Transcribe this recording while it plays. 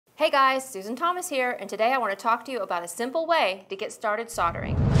Hey guys, Susan Thomas here, and today I want to talk to you about a simple way to get started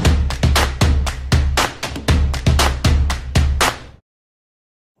soldering.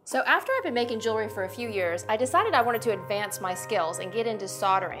 So after I've been making jewelry for a few years, I decided I wanted to advance my skills and get into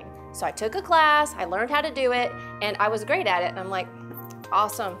soldering. So I took a class, I learned how to do it, and I was great at it. And I'm like,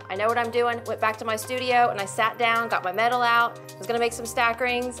 awesome, I know what I'm doing. Went back to my studio and I sat down, got my metal out, was gonna make some stack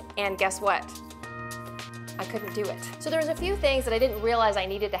rings, and guess what? I couldn't do it. So there's a few things that I didn't realize I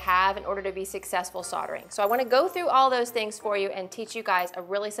needed to have in order to be successful soldering. So I want to go through all those things for you and teach you guys a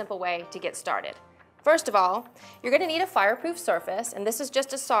really simple way to get started. First of all, you're going to need a fireproof surface, and this is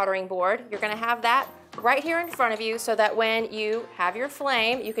just a soldering board. You're going to have that right here in front of you so that when you have your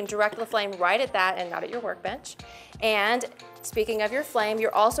flame, you can direct the flame right at that and not at your workbench. And speaking of your flame,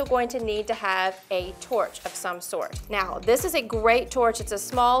 you're also going to need to have a torch of some sort. Now, this is a great torch. It's a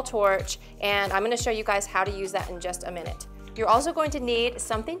small torch, and I'm going to show you guys how to use that in just a minute. You're also going to need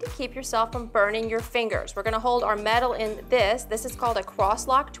something to keep yourself from burning your fingers. We're going to hold our metal in this. This is called a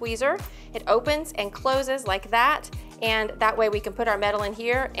cross-lock tweezer. It opens and closes like that, and that way we can put our metal in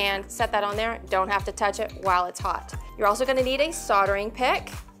here and set that on there. Don't have to touch it while it's hot. You're also going to need a soldering pick,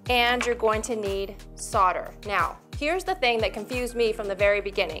 and you're going to need solder. Now, here's the thing that confused me from the very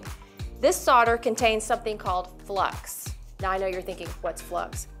beginning. This solder contains something called flux. Now I know you're thinking, what's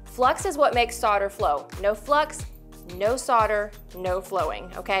flux? Flux is what makes solder flow. No flux, no solder, no flowing,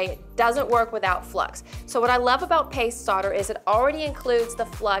 okay? It doesn't work without flux. So what I love about paste solder is it already includes the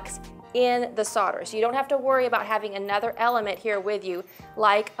flux in the solder. So you don't have to worry about having another element here with you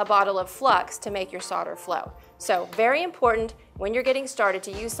like a bottle of flux to make your solder flow. So very important when you're getting started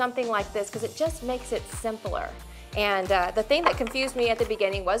to use something like this because it just makes it simpler. And the thing that confused me at the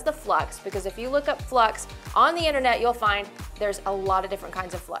beginning was the flux, because if you look up flux on the internet, you'll find there's a lot of different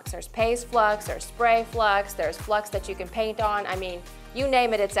kinds of flux. There's paste flux, there's spray flux, there's flux that you can paint on. I mean, you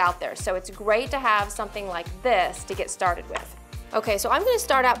name it, it's out there. So it's great to have something like this to get started with. Okay, so I'm going to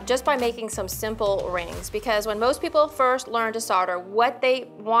start out just by making some simple rings, because when most people first learn to solder, what they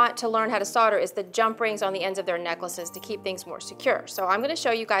want to learn how to solder is the jump rings on the ends of their necklaces to keep things more secure. So I'm going to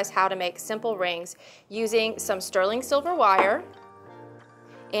show you guys how to make simple rings using some sterling silver wire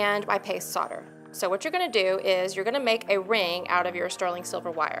and my paste solder. So what you're going to do is you're going to make a ring out of your sterling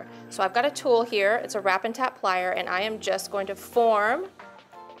silver wire. So I've got a tool here, it's a wrap and tap plier, and I am just going to form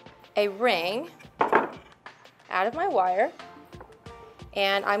a ring out of my wire.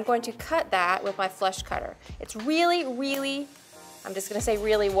 And I'm going to cut that with my flush cutter. It's really, I'm just gonna say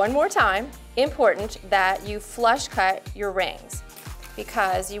really one more time, important that you flush cut your rings,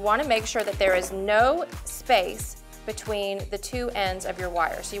 because you wanna make sure that there is no space between the two ends of your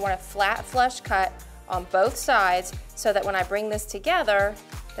wire. So you want a flat flush cut on both sides so that when I bring this together,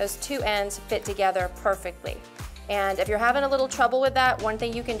 those two ends fit together perfectly. And if you're having a little trouble with that, one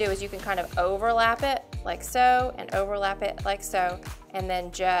thing you can do is you can kind of overlap it like so and overlap it like so, and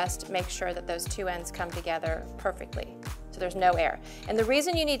then just make sure that those two ends come together perfectly so there's no air. And the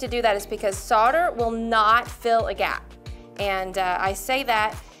reason you need to do that is because solder will not fill a gap. And I say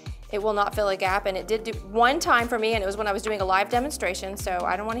that it will not fill a gap, and it did do one time for me, and it was when I was doing a live demonstration, so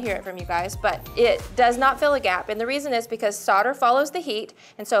I don't want to hear it from you guys, but it does not fill a gap. And the reason is because solder follows the heat,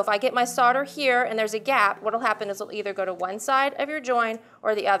 and so if I get my solder here and there's a gap, what'll happen is it'll either go to one side of your joint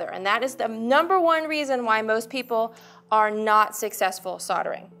or the other. And that is the #1 reason why most people are not successful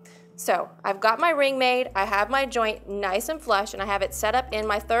soldering. So I've got my ring made, I have my joint nice and flush, and I have it set up in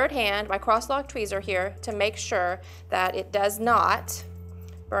my third hand, my cross-lock tweezer here, to make sure that it does not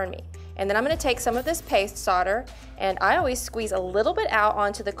burn me. And then I'm going to take some of this paste solder, and I always squeeze a little bit out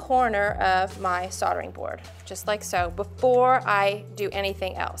onto the corner of my soldering board, just like so, before I do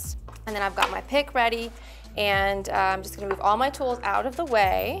anything else. And then I've got my pick ready, and I'm just going to move all my tools out of the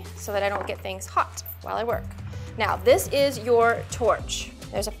way so that I don't get things hot while I work. Now, this is your torch.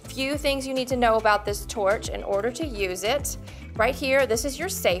 There's a few things you need to know about this torch in order to use it. Right here, this is your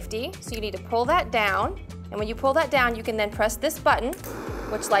safety, so you need to pull that down, and when you pull that down, you can then press this button,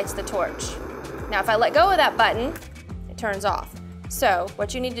 which lights the torch. Now, if I let go of that button, it turns off. So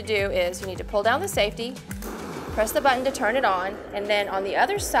what you need to do is you need to pull down the safety, press the button to turn it on, and then on the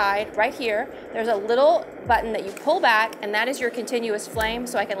other side, right here, there's a little button that you pull back, and that is your continuous flame,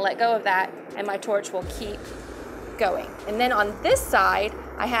 so I can let go of that, and my torch will keep going. And then on this side,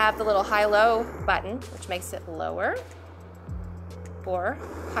 I have the little high-low button, which makes it lower or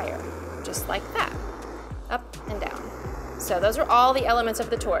higher, just like that, up and down. So those are all the elements of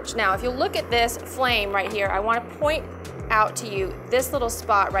the torch. Now, if you look at this flame right here, I want to point out to you this little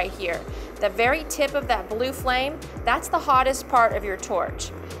spot right here. The very tip of that blue flame, that's the hottest part of your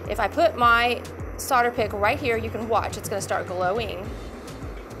torch. If I put my solder pick right here, you can watch, it's going to start glowing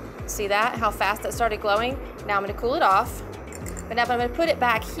See that? How fast that started glowing? Now I'm gonna cool it off. But now I'm gonna put it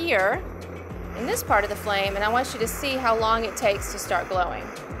back here in this part of the flame, and I want you to see how long it takes to start glowing.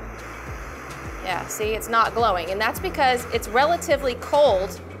 Yeah, see, it's not glowing, and that's because it's relatively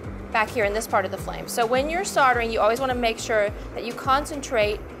cold back here in this part of the flame. So when you're soldering, you always want to make sure that you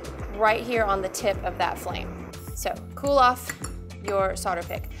concentrate right here on the tip of that flame. So cool off your solder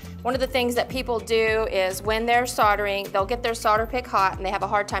pick. One of the things that people do is when they're soldering, they'll get their solder pick hot and they have a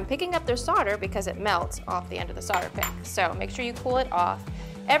hard time picking up their solder because it melts off the end of the solder pick. So make sure you cool it off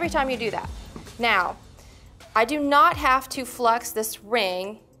every time you do that. Now, I do not have to flux this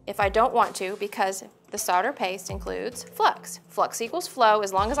ring if I don't want to, because the solder paste includes flux. Flux equals flow.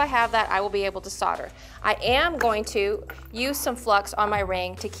 As long as I have that, I will be able to solder. I am going to use some flux on my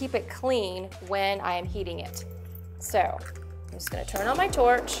ring to keep it clean when I am heating it. So I'm just going to turn on my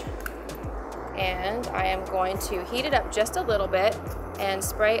torch, and I am going to heat it up just a little bit and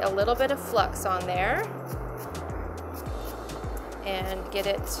spray a little bit of flux on there and get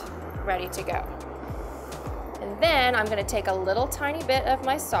it ready to go. And then I'm going to take a little tiny bit of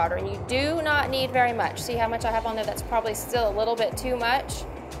my solder, and you do not need very much. See how much I have on there? That's probably still a little bit too much,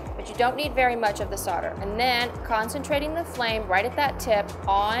 but you don't need very much of the solder. And then concentrating the flame right at that tip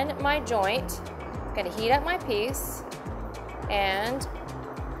on my joint, I'm going to heat up my piece, and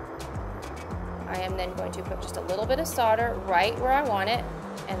I am then going to put just a little bit of solder right where I want it,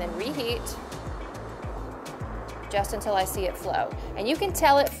 and then reheat just until I see it flow. And you can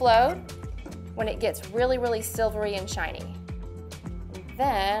tell it flowed when it gets really, really silvery and shiny. And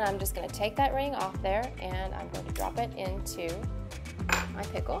then I'm just going to take that ring off there, and I'm going to drop it into my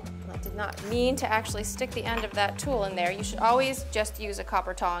pickle. I did not mean to actually stick the end of that tool in there. You should always just use a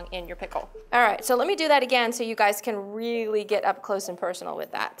copper tong in your pickle. All right, so let me do that again so you guys can really get up close and personal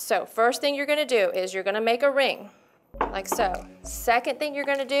with that. So first thing you're going to do is you're going to make a ring, like so. Second thing you're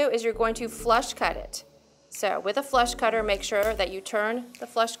going to do is you're going to flush cut it. So with a flush cutter, make sure that you turn the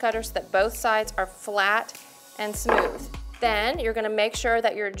flush cutter so that both sides are flat and smooth. Then you're going to make sure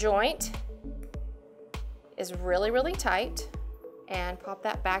that your joint is really, really tight, and pop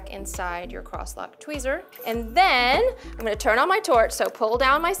that back inside your cross-lock tweezer. And then I'm going to turn on my torch, so pull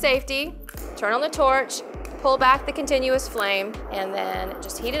down my safety, turn on the torch, pull back the continuous flame, and then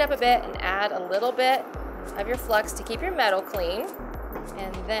just heat it up a bit and add a little bit of your flux to keep your metal clean.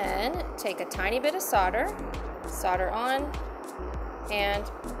 And then take a tiny bit of solder, solder on, and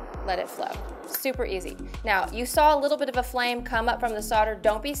let it flow. Super easy. Now, you saw a little bit of a flame come up from the solder.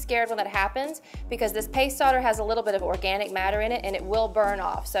 Don't be scared when that happens, because this paste solder has a little bit of organic matter in it and it will burn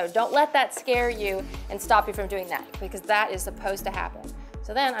off. So don't let that scare you and stop you from doing that, because that is supposed to happen.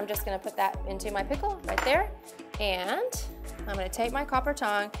 So then I'm just going to put that into my pickle right there, and I'm going to take my copper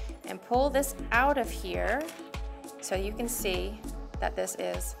tong and pull this out of here so you can see that this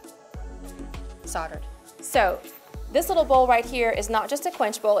is soldered. So this little bowl right here is not just a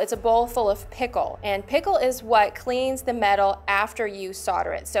quench bowl, it's a bowl full of pickle. And pickle is what cleans the metal after you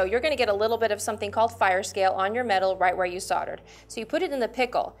solder it. So you're gonna get a little bit of something called fire scale on your metal right where you soldered. So you put it in the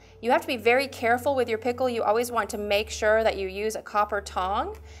pickle. You have to be very careful with your pickle. You always want to make sure that you use a copper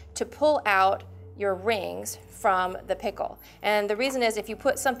tong to pull out your rings from the pickle. And the reason is, if you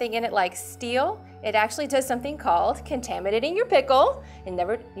put something in it like steel, it actually does something called contaminating your pickle. And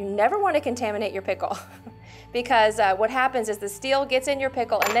you never want to contaminate your pickle because what happens is the steel gets in your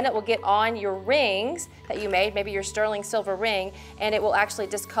pickle, and then it will get on your rings that you made, maybe your sterling silver ring, and it will actually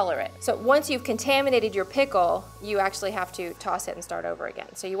discolor it. So once you've contaminated your pickle, you actually have to toss it and start over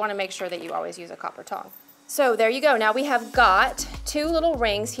again. So you want to make sure that you always use a copper tong. So there you go. Now we have got two little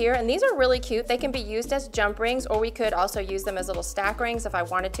rings here, and these are really cute. They can be used as jump rings, or we could also use them as little stack rings. If I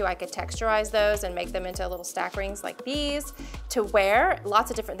wanted to, I could texturize those and make them into little stack rings like these to wear. Lots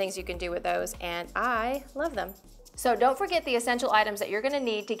of different things you can do with those, and I love them. So don't forget the essential items that you're gonna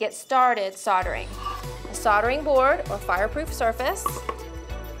need to get started soldering. A soldering board or fireproof surface,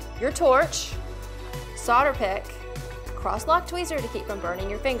 your torch, solder pick, cross-lock tweezer to keep from burning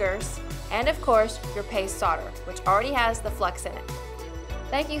your fingers, and of course, your paste solder, which already has the flux in it.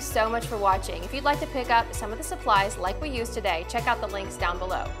 Thank you so much for watching. If you'd like to pick up some of the supplies like we used today, check out the links down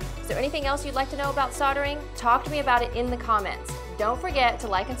below. Is there anything else you'd like to know about soldering? Talk to me about it in the comments. Don't forget to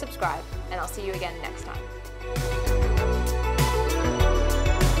like and subscribe, and I'll see you again next time.